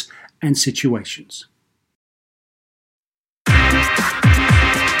states and situations.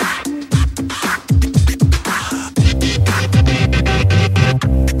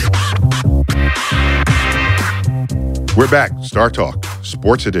 We're back. Star Talk,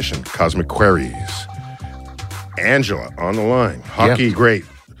 Sports Edition, Cosmic Queries. Angela on the line. Hockey great.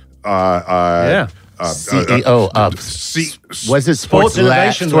 CEO of was it Sports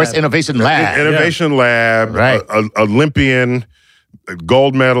Innovation Lab? Sports Innovation Lab. Innovation Lab. Right. Olympian,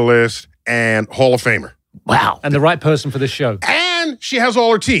 gold medalist, and Hall of Famer. Wow. And the right person for this show. And she has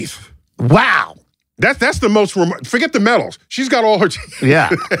all her teeth. Wow. That's the most forget the medals. She's got all her teeth.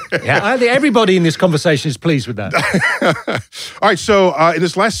 Yeah. I think everybody in this conversation is pleased with that. All right, so in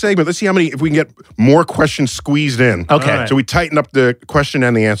this last segment, let's see if we can get more questions squeezed in. Okay. Right. So we tighten up the question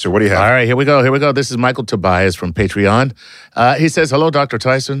and the answer. What do you have? All right, here we go. This is Michael Tobias from Patreon. He says, hello, Dr.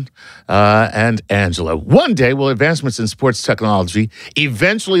 Tyson and Angela. One day, will advancements in sports technology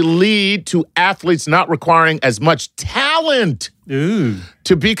eventually lead to athletes not requiring as much talent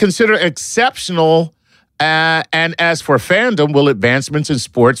to be considered exceptional? And as for fandom, will advancements in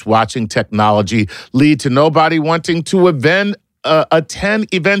sports watching technology lead to nobody wanting to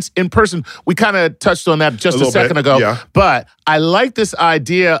attend events in person? We kind of touched on that just a second ago. Yeah. But I like this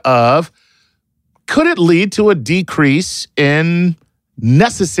idea of, could it lead to a decrease in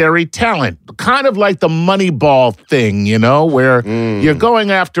necessary talent? Kind of like the Moneyball thing, where you're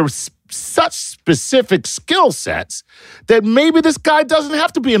going after such specific skill sets that maybe this guy doesn't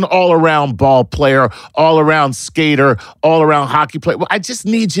have to be an all-around ball player, all-around skater, all-around hockey player. Well, I just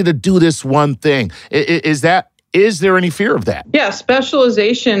need you to do this one thing. Is there any fear of that? Yeah,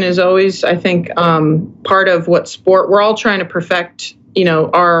 specialization is always, I think, part of what sport. We're all trying to perfect,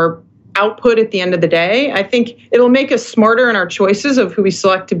 our output at the end of the day. I think it'll make us smarter in our choices of who we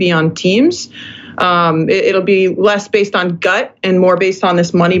select to be on teams. It'll be less based on gut and more based on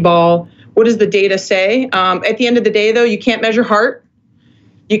this money ball. What does the data say? At the end of the day, though, you can't measure heart.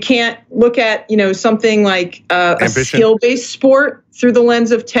 You can't look at, something like a skill-based sport through the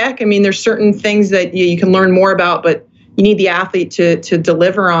lens of tech. I mean, there's certain things that you can learn more about, but you need the athlete to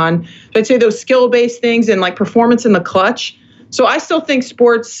deliver on. So I'd say those skill-based things and like performance in the clutch. So I still think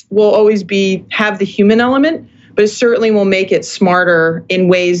sports will always have the human element, but it certainly will make it smarter in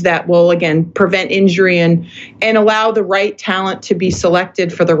ways that will, again, prevent injury and allow the right talent to be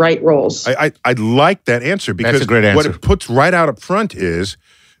selected for the right roles. I like that answer because that's a great answer. What it puts right out up front is,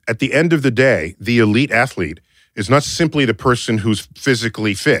 at the end of the day, the elite athlete is not simply the person who's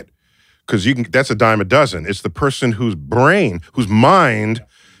physically fit, because that's a dime a dozen. It's the person whose mind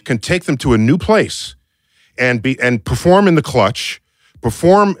can take them to a new place and perform in the clutch,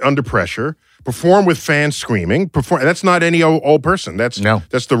 perform under pressure, perform with fans screaming, and that's not any old person. That's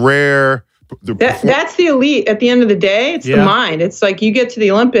the rare. That's the elite. At the end of the day, it's the mind. It's like you get to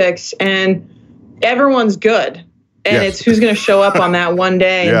the Olympics and everyone's good, and it's who's going to show up on that one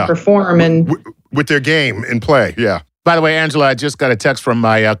day and perform and with their game in play. Yeah. By the way, Angela, I just got a text from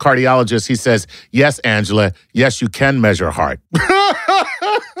my cardiologist. He says, "Yes, Angela, yes, you can measure heart."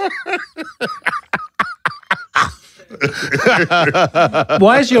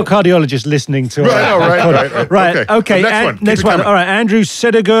 Why is your cardiologist listening to us? Right. Okay. Next one. All right. Andrew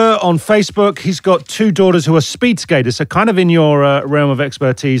Sediger on Facebook. He's got 2 daughters who are speed skaters, so kind of in your realm of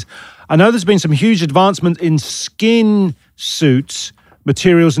expertise. I know there's been some huge advancement in skin suits,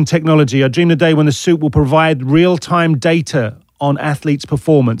 materials and technology. I dream the day when the suit will provide real-time data on athletes'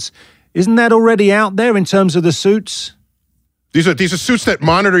 performance. Isn't that already out there in terms of the suits? These are suits that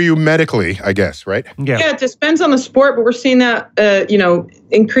monitor you medically, I guess, right? Yeah, it depends on the sport, but we're seeing that,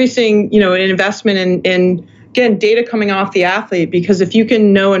 increasing, an investment in, again, data coming off the athlete, because if you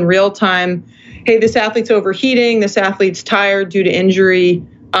can know in real time, hey, this athlete's overheating, this athlete's tired due to injury,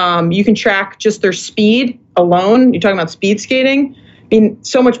 you can track just their speed alone. You're talking about speed skating. I mean,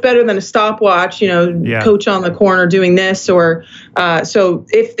 so much better than a stopwatch, coach on the corner doing this, or so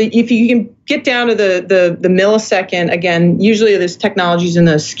if you can get down to the millisecond, again, usually there's technologies in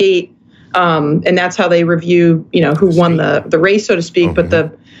the skate, and that's how they review, who won the race, so to speak.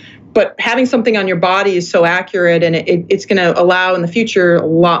 Mm-hmm. But having something on your body is so accurate, and it's going to allow in the future a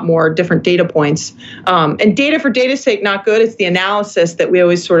lot more different data points. And data for data's sake, not good. It's the analysis that we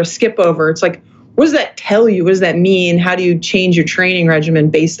always sort of skip over. It's like, what does that tell you? What does that mean? How do you change your training regimen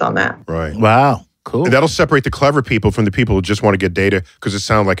based on that? Right. Wow. Cool. And that'll separate the clever people from the people who just want to get data because it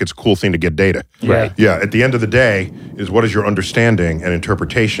sounds like it's a cool thing to get data. Right. Yeah. At the end of the day, is what is your understanding and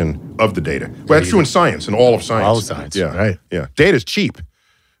interpretation of the data? Well, that's true in science, in all of science. All of science. Yeah. Right. Yeah. Data's cheap.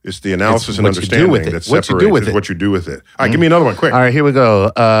 It's the analysis and understanding that separates what you do with it. All right, give me another one, quick. All right, here we go.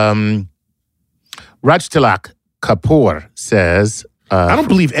 Rajtilak Kapoor says... I don't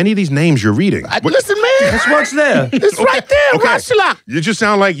believe any of these names you're reading. Listen, man. That's what's there. It's right there, okay. Rajtilak. You just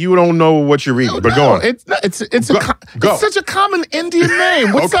sound like you don't know what you're reading, but go on. It's such a common Indian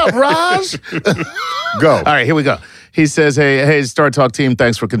name. What's up, Raj? Go. All right, here we go. He says, hey, Star Talk team,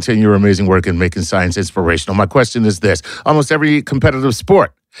 thanks for continuing your amazing work in making science inspirational. My question is this. Almost every competitive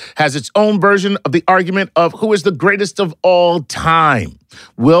sport has its own version of the argument of who is the greatest of all time.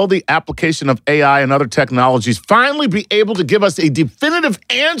 Will the application of AI and other technologies finally be able to give us a definitive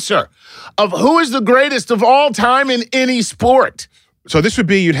answer of who is the greatest of all time in any sport? So this would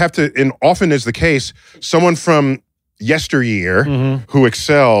be, you'd have to, and often is the case, someone from yesteryear who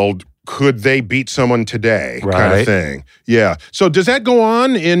excelled, could they beat someone today, kind of thing. Yeah. So does that go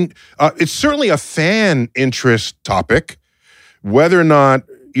on in, it's certainly a fan interest topic, whether or not,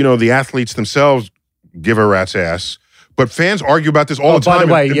 the athletes themselves give a rat's ass, but fans argue about this all the time. By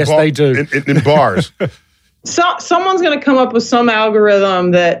the way, yes, they do. In bars. Someone's going to come up with some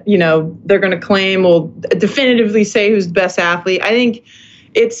algorithm that, they're going to claim will definitively say who's the best athlete. I think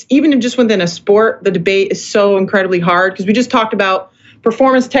it's, even just within a sport, the debate is so incredibly hard because we just talked about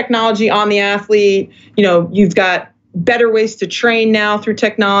performance technology on the athlete. You've got better ways to train now through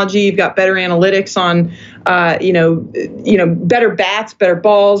technology. You've got better analytics on, better bats, better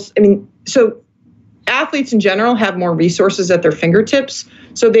balls. I mean, so athletes in general have more resources at their fingertips.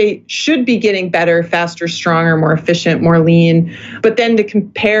 So they should be getting better, faster, stronger, more efficient, more lean. But then to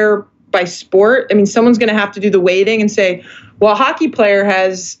compare by sport. I mean, someone's going to have to do the weighting and say, well, a hockey player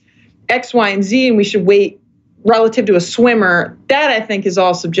has X, Y, and Z, and we should weight relative to a swimmer. That, I think, is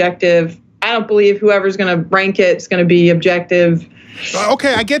all subjective. I don't believe whoever's going to rank it is going to be objective.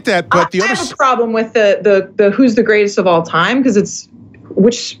 Okay, I get that, but I have a problem with the who's the greatest of all time, because it's who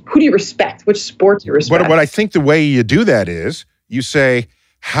do you respect? Which sport do you respect? But what I think the way you do that is you say,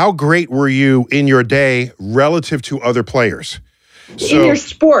 how great were you in your day relative to other players? In your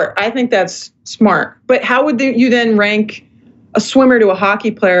sport, I think that's smart. But how would you then rank a swimmer to a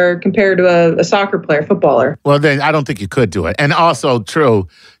hockey player compared to a soccer player, footballer? Well, then I don't think you could do it. And also, true,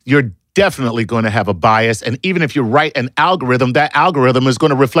 you're definitely going to have a bias. And even if you write an algorithm, that algorithm is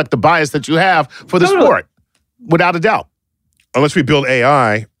going to reflect the bias that you have for the sport, without a doubt. Unless we build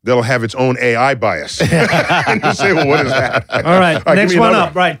AI, that'll have its own AI bias. And you say, well, what is that? All right, next one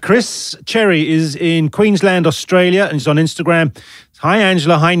up. Right, Chris Cherry is in Queensland, Australia, and he's on Instagram. Hi,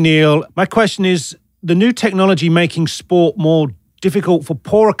 Angela. Hi, Neil. My question is, the new technology making sport more difficult for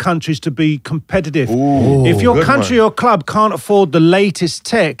poorer countries to be competitive. Ooh, if your country or club can't afford the latest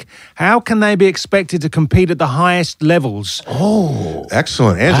tech, how can they be expected to compete at the highest levels? Oh,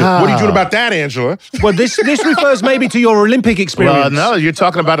 excellent. Angela, what are you doing about that, Angela? Well, this refers maybe to your Olympic experience. Well, no, you're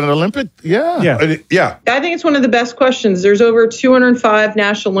talking about an Olympic? Yeah. Yeah. I think it's one of the best questions. There's over 205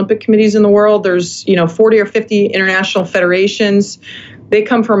 national Olympic committees in the world. There's, 40 or 50 international federations. They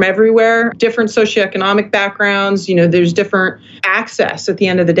come from everywhere, different socioeconomic backgrounds. There's different access at the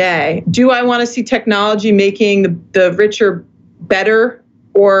end of the day. Do I want to see technology making the richer better?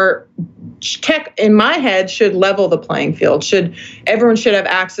 Or tech, in my head, should level the playing field. Everyone should have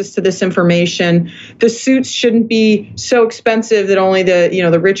access to this information. The suits shouldn't be so expensive that only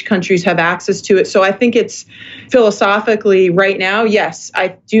the rich countries have access to it. So I think it's philosophically right now, yes,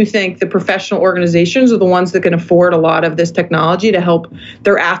 I do think the professional organizations are the ones that can afford a lot of this technology to help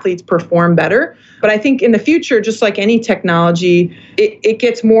their athletes perform better. But I think in the future, just like any technology, it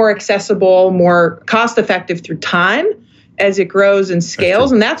gets more accessible, more cost effective through time as it grows and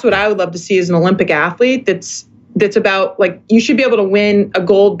scales. And that's what I would love to see as an Olympic athlete. That's about, like, you should be able to win a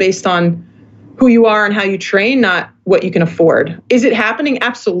gold based on who you are and how you train, not what you can afford. Is it happening?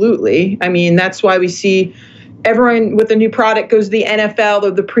 Absolutely. I mean, that's why we see everyone with a new product goes to the NFL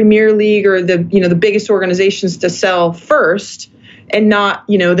or the Premier League or the biggest organizations to sell first, and not,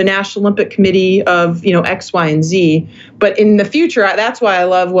 the National Olympic Committee of, X, Y, and Z. But in the future, that's why I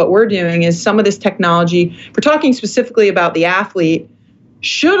love what we're doing, is some of this technology, if we're talking specifically about the athlete,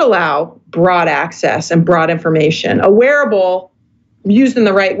 should allow broad access and broad information. A wearable used in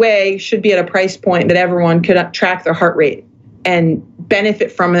the right way should be at a price point that everyone could track their heart rate and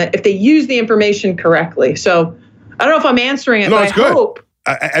benefit from it if they use the information correctly. So I don't know if I'm answering it, but I hope.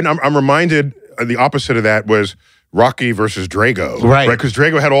 And I'm reminded, the opposite of that was Rocky versus Drago. Right. Because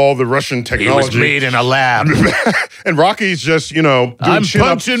Drago had all the Russian technology. He was made in a lab. And Rocky's just, doing I'm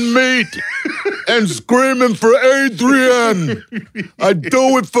chin-ups. punching meat and screaming for Adrian. I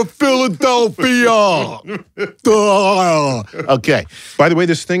do it for Philadelphia. Okay. By the way,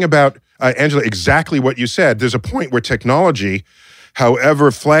 this thing about, Angela, exactly what you said. There's a point where technology,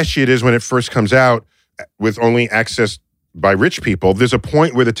 however flashy it is when it first comes out, with only access by rich people, there's a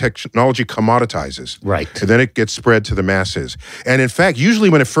point where the technology commoditizes. Right. And then it gets spread to the masses. And in fact, usually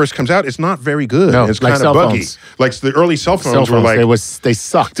when it first comes out, it's not very good. No, it's like kind of buggy. phones. Like the early cell phones were like... They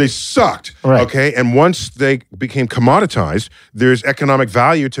sucked. They sucked. Right. Okay. And once they became commoditized, there's economic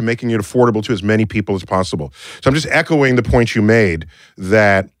value to making it affordable to as many people as possible. So I'm just echoing the point you made,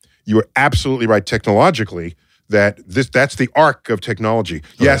 that you were absolutely right technologically, that's the arc of technology.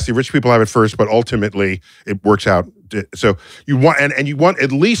 Okay. Yes, the rich people have it first, but ultimately it works out. So you want and you want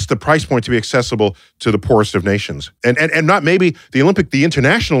at least the price point to be accessible to the poorest of nations, and not maybe the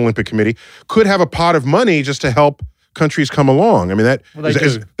International Olympic Committee could have a pot of money just to help countries come along. I mean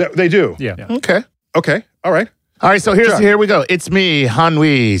they do. Yeah. Okay. All right. All right, so here we go. It's me,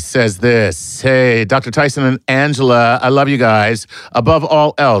 Hanwi, says this. Hey, Dr. Tyson and Angela, I love you guys. Above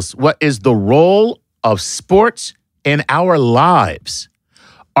all else, what is the role of sports in our lives?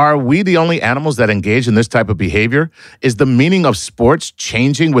 Are we the only animals that engage in this type of behavior? Is the meaning of sports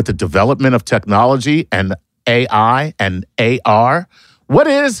changing with the development of technology and AI and AR? Why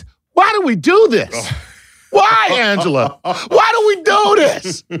do we do this? Why, Angela? Why do we do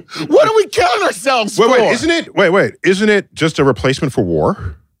this? What do we kill ourselves for? Isn't it just a replacement for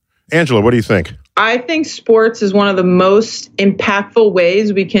war? Angela, what do you think? I think sports is one of the most impactful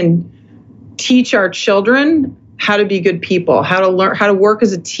ways we can teach our children how to be good people, how to learn, how to work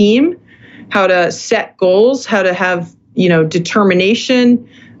as a team, how to set goals, how to have, determination,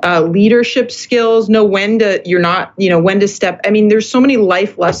 leadership skills, know when to step. I mean, there's so many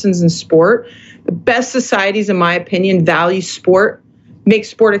life lessons in sport. The best societies, in my opinion, value sport, make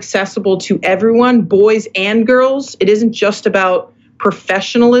sport accessible to everyone, boys and girls. It isn't just about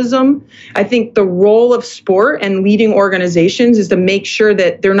professionalism. I think the role of sport and leading organizations is to make sure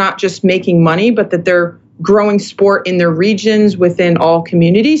that they're not just making money, but that they're growing sport in their regions within all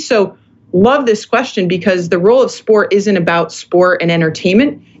communities. So love this question, because the role of sport isn't about sport and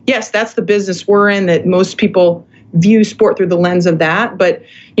entertainment. Yes, that's the business we're in, that most people view sport through the lens of that. But,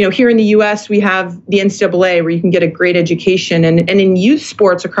 here in the US, we have the NCAA, where you can get a great education. And in youth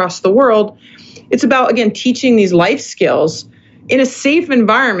sports across the world, it's about, again, teaching these life skills in a safe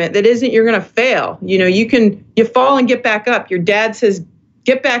environment that isn't you're going to fail. You fall and get back up. Your dad says,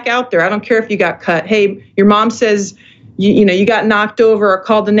 get back out there. I don't care if you got cut. Hey, your mom says, you got knocked over or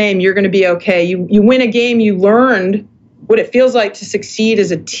called a name, you're going to be okay. You win a game, you learned what it feels like to succeed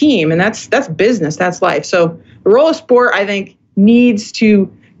as a team. And that's business, that's life. So the role of sport, I think, needs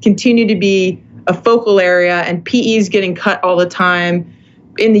to continue to be a focal area, and PE is getting cut all the time.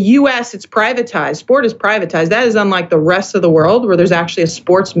 In the US, it's privatized. Sport is privatized. That is unlike the rest of the world, where there's actually a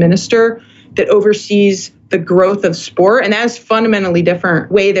sports minister that oversees the growth of sport. And that is fundamentally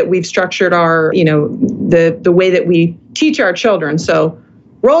different way that we've structured our, the way that we teach our children. So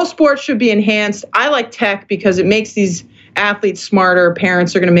role of sports should be enhanced. I like tech because it makes these athletes smarter.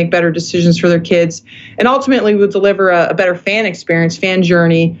 Parents are going to make better decisions for their kids. And ultimately, we'll deliver a better fan experience, fan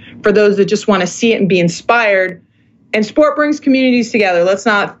journey for those that just want to see it and be inspired. And sport brings communities together. Let's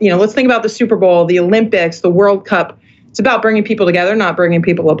think about the Super Bowl, the Olympics, the World Cup. It's about bringing people together, not bringing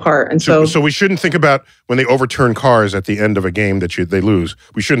people apart. And so we shouldn't think about when they overturn cars at the end of a game that they lose.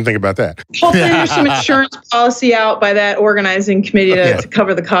 We shouldn't think about that. Hopefully there's some insurance policy out by that organizing committee to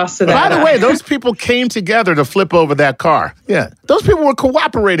cover the costs of that. By the way, those people came together to flip over that car. Yeah. Those people were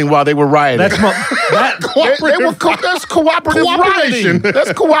cooperating while they were rioting. That's cooperative rioting.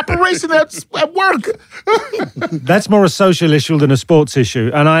 That's cooperation that's at work. That's more a social issue than a sports issue.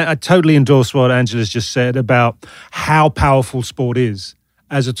 And I totally endorse what Angela's just said about how powerful sport is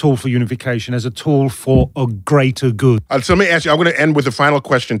as a tool for unification, as a tool for a greater good. So let me ask you, I'm going to end with a final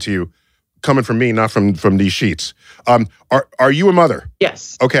question to you, coming from me, not from these sheets. Are you a mother?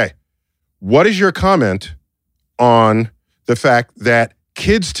 Yes. Okay. What is your comment on the fact that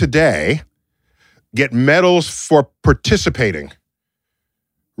kids today get medals for participating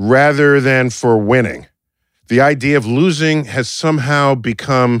rather than for winning? The idea of losing has somehow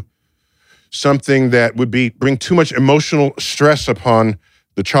become something that would bring too much emotional stress upon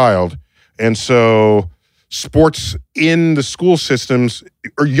the child. And so sports in the school systems,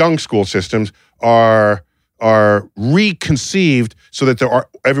 or young school systems, are reconceived so that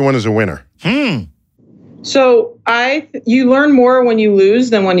everyone is a winner. So you learn more when you lose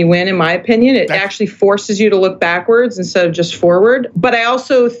than when you win, in my opinion. It actually forces you to look backwards instead of just forward. But I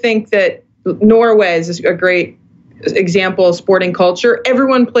also think that Norway is a great example of sporting culture.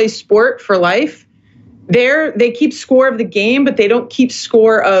 Everyone plays sport for life. They keep score of the game, but they don't keep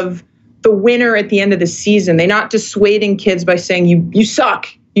score of the winner at the end of the season. They're not dissuading kids by saying you suck.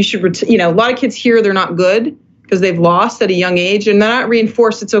 You should, a lot of kids here, they're not good because they've lost at a young age, and they're not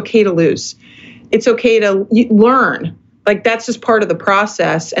reinforced. It's okay to lose. It's okay to learn. Like, that's just part of the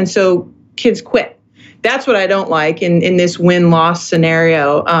process. And so kids quit. That's what I don't like in this win-loss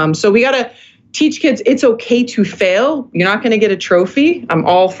scenario. So we got to teach kids it's okay to fail. You're not going to get a trophy. I'm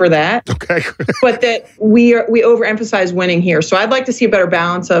all for that. Okay. But that we overemphasize winning here. So I'd like to see a better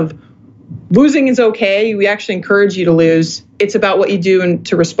balance of losing is okay. We actually encourage you to lose. It's about what you do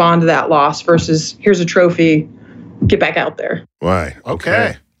to respond to that loss versus here's a trophy, get back out there. Why?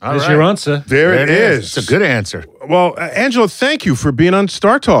 Okay. There's your answer. There it is. It's a good answer. Well, Angela, thank you for being on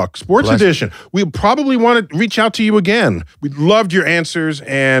Star Talk, Sports Edition. We probably want to reach out to you again. We loved your answers,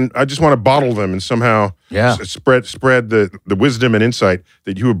 and I just want to bottle them and somehow spread the wisdom and insight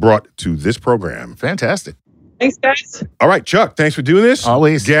that you have brought to this program. Fantastic. Thanks, guys. All right, Chuck, thanks for doing this.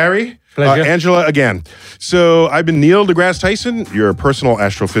 Always. Gary. Pleasure. Angela, again. So I've been Neil deGrasse Tyson, your personal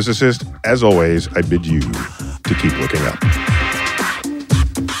astrophysicist. As always, I bid you to keep looking up.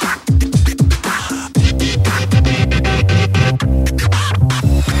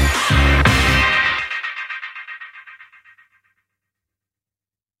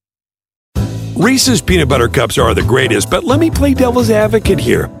 Reese's Peanut Butter Cups are the greatest, but let me play devil's advocate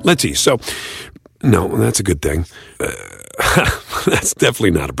here. Let's see. So, no, that's a good thing. That's definitely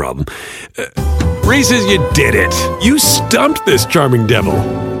not a problem. Reese's, you did it. You stumped this charming devil.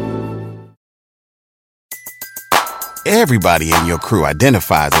 Everybody in your crew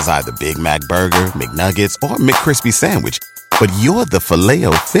identifies as either Big Mac Burger, McNuggets, or McCrispy Sandwich. But you're the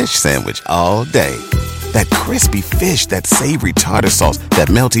Filet-O-Fish Sandwich all day. That crispy fish, that savory tartar sauce, that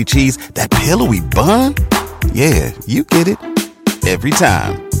melty cheese, that pillowy bun. Yeah, you get it. Every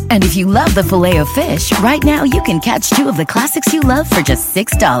time. And if you love the Filet-O-Fish, right now you can catch 2 of the classics you love for just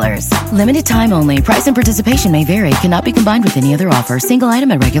 $6. Limited time only. Price and participation may vary. Cannot be combined with any other offer. Single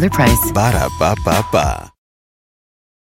item at regular price. Ba-da-ba-ba-ba.